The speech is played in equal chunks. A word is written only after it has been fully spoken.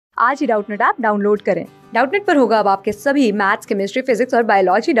आज ही Doubtnut app download करें। डाउटनट पर होगा अब आपके सभी मैथ्स, केमिस्ट्री, फिजिक्स और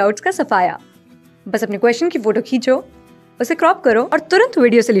बायोलॉजी डाउट्स का सफाया। बस अपने क्वेश्चन की फोटो खींचो, उसे क्रॉप करो और तुरंत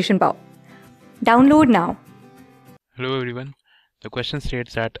वीडियो सोल्यूशन पाओ। Download now. Hello everyone. The question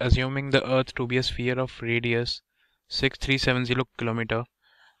states that assuming the Earth to be a sphere of radius 6370 km,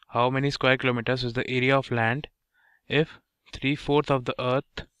 how many square kilometers is the area of land if 3/4 of the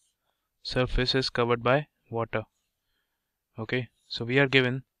Earth surface is covered by water? Okay, so we are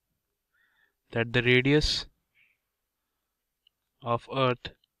given that the radius of Earth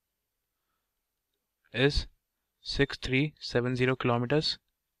is 6370 kilometers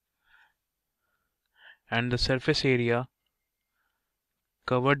and the surface area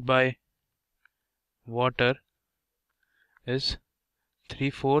covered by water is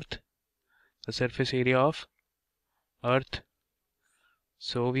 3/4 the surface area of Earth.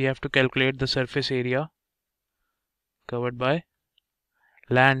 So we have to calculate the surface area covered by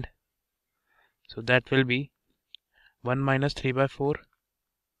land. So that will be 1 minus 3/4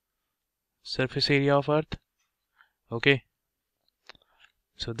 surface area of Earth. Okay.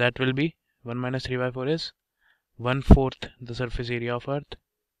 So that will be 1 minus 3/4 is 1/4 the surface area of Earth.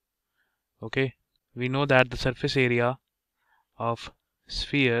 Okay. We know that the surface area of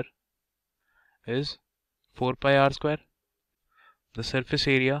sphere is 4 pi r square. The surface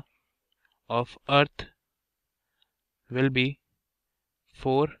area of Earth will be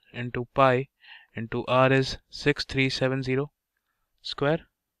 4 into pi into r is 6370 square.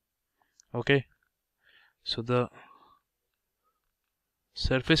 Okay, so the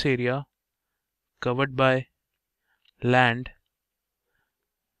surface area covered by land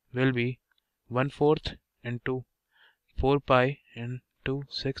will be 1/4 into 4 pi into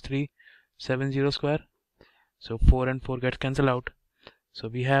 6370 square. So 4 and 4 get cancelled out. So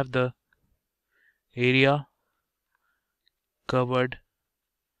we have the area covered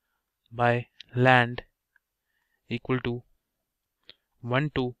by land equal to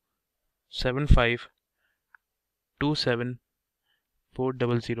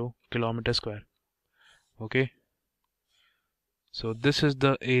 127527,400 kilometer square. Okay, so this is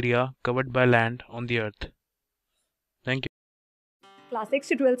the area covered by land on the earth. Thank you. Class 6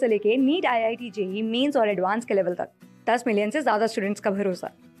 से 12 से लेके NEET, IIT, JEE mains और advance के level तक 10 million से ज्यादा students का भरोसा।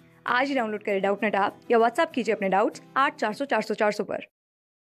 आज ही डाउनलोड करें डाउटनट ऐप या व्हाट्सएप कीजिए अपने डाउट्स 8400 400 400 पर।